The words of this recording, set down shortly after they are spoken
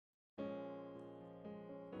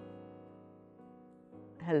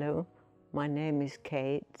Hello, my name is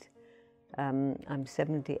Kate. I'm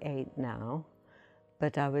 78 now,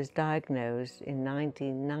 but I was diagnosed in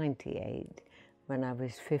 1998 when I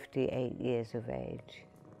was 58 years of age.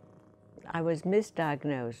 I was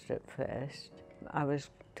misdiagnosed at first. I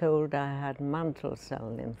was told I had mantle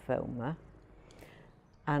cell lymphoma,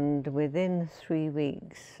 and within 3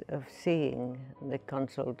 weeks of seeing the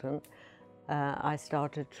consultant, I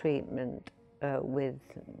started treatment with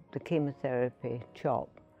the chemotherapy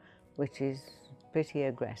CHOP, which is pretty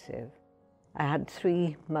aggressive. I had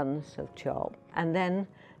 3 months of CHOP, and then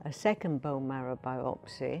a second bone marrow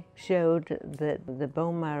biopsy showed that the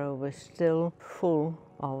bone marrow was still full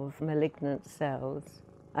of malignant cells,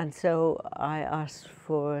 and so I asked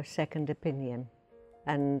for a second opinion,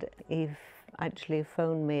 and he actually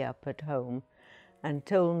phoned me up at home and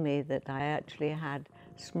told me that I actually had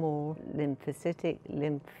small lymphocytic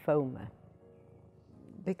lymphoma.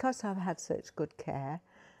 Because I've had such good care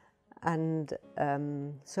and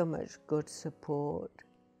so much good support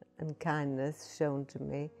and kindness shown to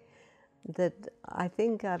me, that I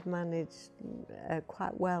think I've managed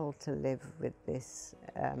quite well to live with this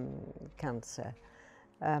cancer.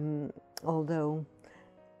 Although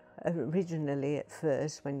originally at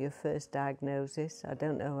first, when you first diagnose this, I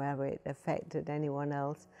don't know how it affected anyone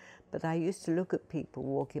else, but I used to look at people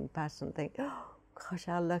walking past and think, oh gosh,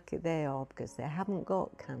 how lucky they are because they haven't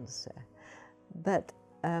got cancer. But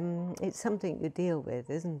it's something you deal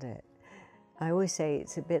with, isn't it? I always say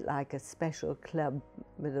it's a bit like a special club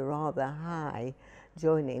with a rather high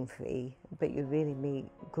joining fee, but you really meet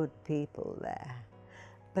good people there.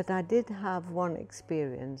 But I did have one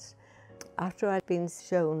experience. After I'd been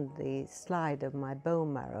shown the slide of my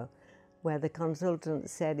bone marrow, where the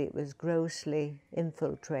consultant said it was grossly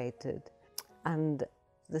infiltrated, and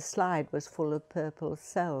the slide was full of purple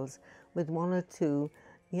cells with 1 or 2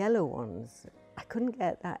 yellow ones. I couldn't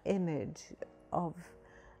get that image of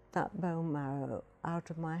that bone marrow out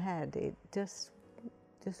of my head. It just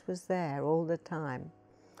was there all the time.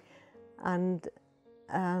 And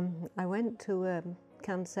I went to a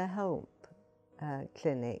cancer help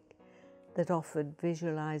clinic that offered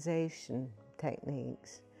visualization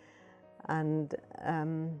techniques, and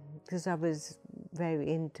because I was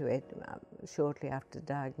very into it shortly after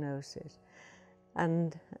diagnosis,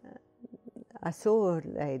 and I saw a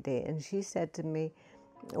lady and she said to me,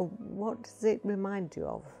 oh, what does it remind you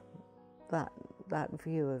of, that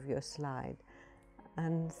view of your slide?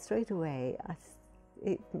 And straight away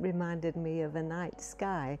it reminded me of a night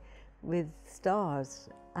sky with stars,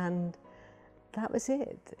 and that was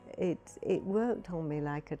it. It worked on me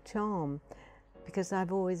like a charm, because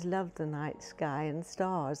I've always loved the night sky and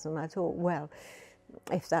stars, and I thought, well,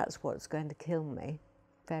 if that's what's going to kill me,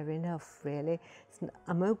 fair enough, really.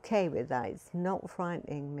 I'm okay with that. It's not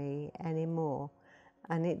frightening me anymore,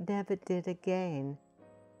 and it never did again.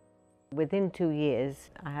 Within 2 years,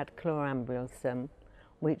 I had chlorambucil,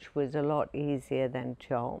 which was a lot easier than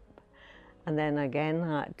CHOP. And then again,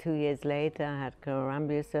 2 years later, I had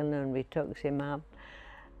chlorambucil and rituximab.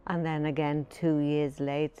 And then again, 2 years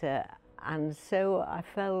later. And so I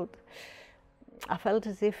felt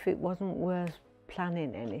as if it wasn't worth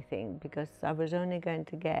planning anything, because I was only going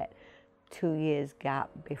to get 2 years gap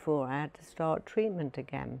before I had to start treatment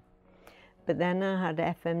again. But then I had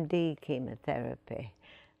FMD chemotherapy,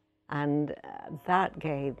 and that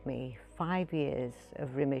gave me 5 years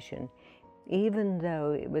of remission. Even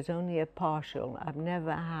though it was only a partial, I've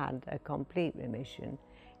never had a complete remission.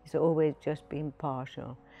 It's always just been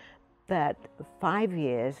partial. But 5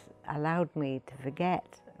 years allowed me to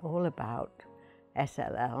forget all about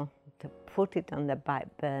SLL, to put it on the back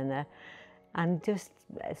burner and just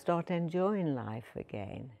start enjoying life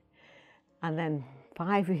again. And then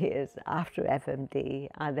 5 years after FMD,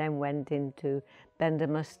 I then went into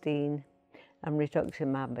bendamustine and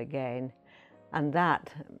rituximab again. And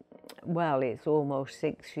that, well, it's almost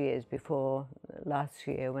 6 years before last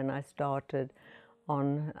year when I started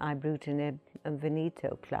on ibrutinib and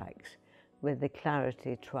venetoclax with the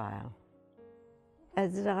Clarity trial.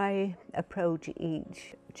 As I approach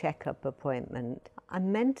each checkup appointment, I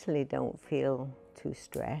mentally don't feel too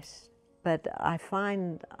stressed, but I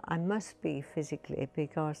find I must be physically,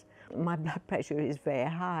 because my blood pressure is very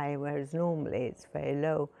high, whereas normally it's very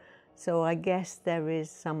low. So I guess there is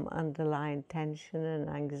some underlying tension and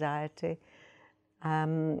anxiety,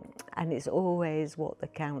 and it's always what the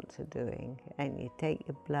counts are doing. And you take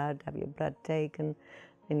your blood, have your blood taken,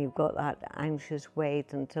 and you've got that anxious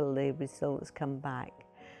wait until the results come back.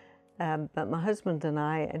 But my husband and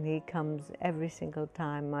I, and he comes every single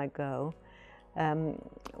time I go,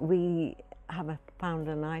 we have found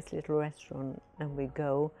a nice little restaurant, and we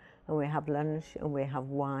go and we have lunch and we have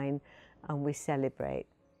wine and we celebrate,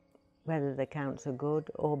 whether the counts are good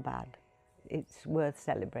or bad. It's worth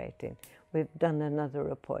celebrating. We've done another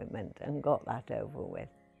appointment and got that over with.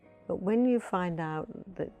 But when you find out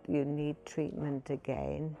that you need treatment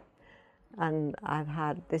again, and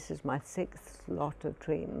this is my 6th lot of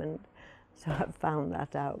treatment, so I've found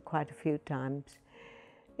that out quite a few times,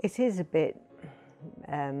 it is a bit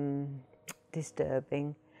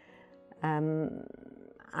disturbing,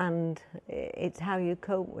 and it's how you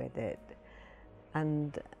cope with it.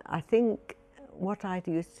 And I think what I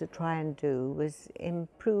used to try and do was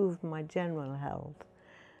improve my general health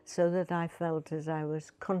so that I felt as I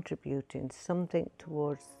was contributing something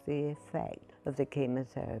towards the effect of the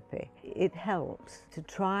chemotherapy. It helps to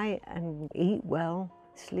try and eat well,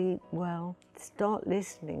 sleep well, start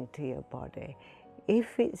listening to your body.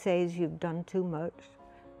 If it says you've done too much,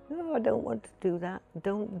 no, I don't want to do that,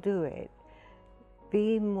 don't do it.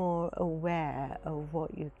 Be more aware of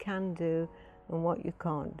what you can do and what you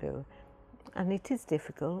can't do. And it is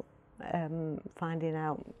difficult, finding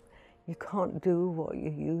out you can't do what you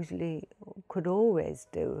usually could always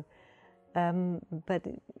do, but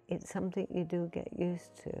it's something you do get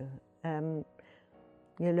used to.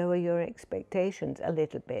 You lower your expectations a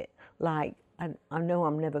little bit, like I know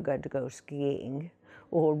I'm never going to go skiing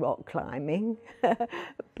or rock climbing,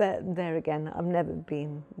 but there again, I've never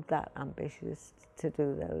been that ambitious to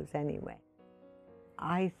do those anyway.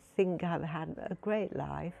 I think I've had a great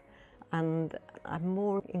life, and I'm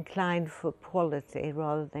more inclined for quality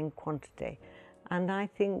rather than quantity. And I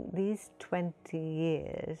think these 20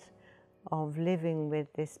 years of living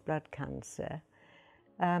with this blood cancer,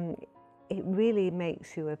 it really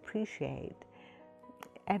makes you appreciate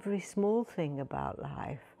every small thing about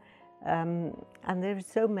life. And there are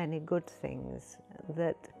so many good things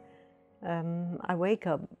that I wake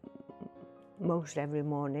up most every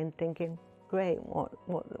morning thinking, great,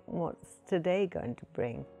 what's today going to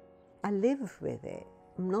bring? I live with it,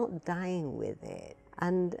 I'm not dying with it.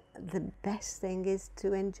 And the best thing is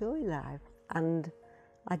to enjoy life. And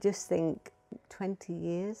I just think 20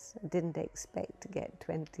 years, I didn't expect to get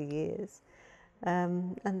 20 years.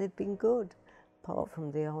 And they've been good, apart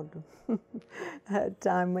from the odd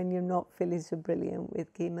time when you're not feeling so brilliant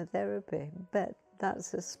with chemotherapy. But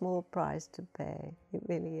that's a small price to pay, it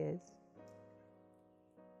really is.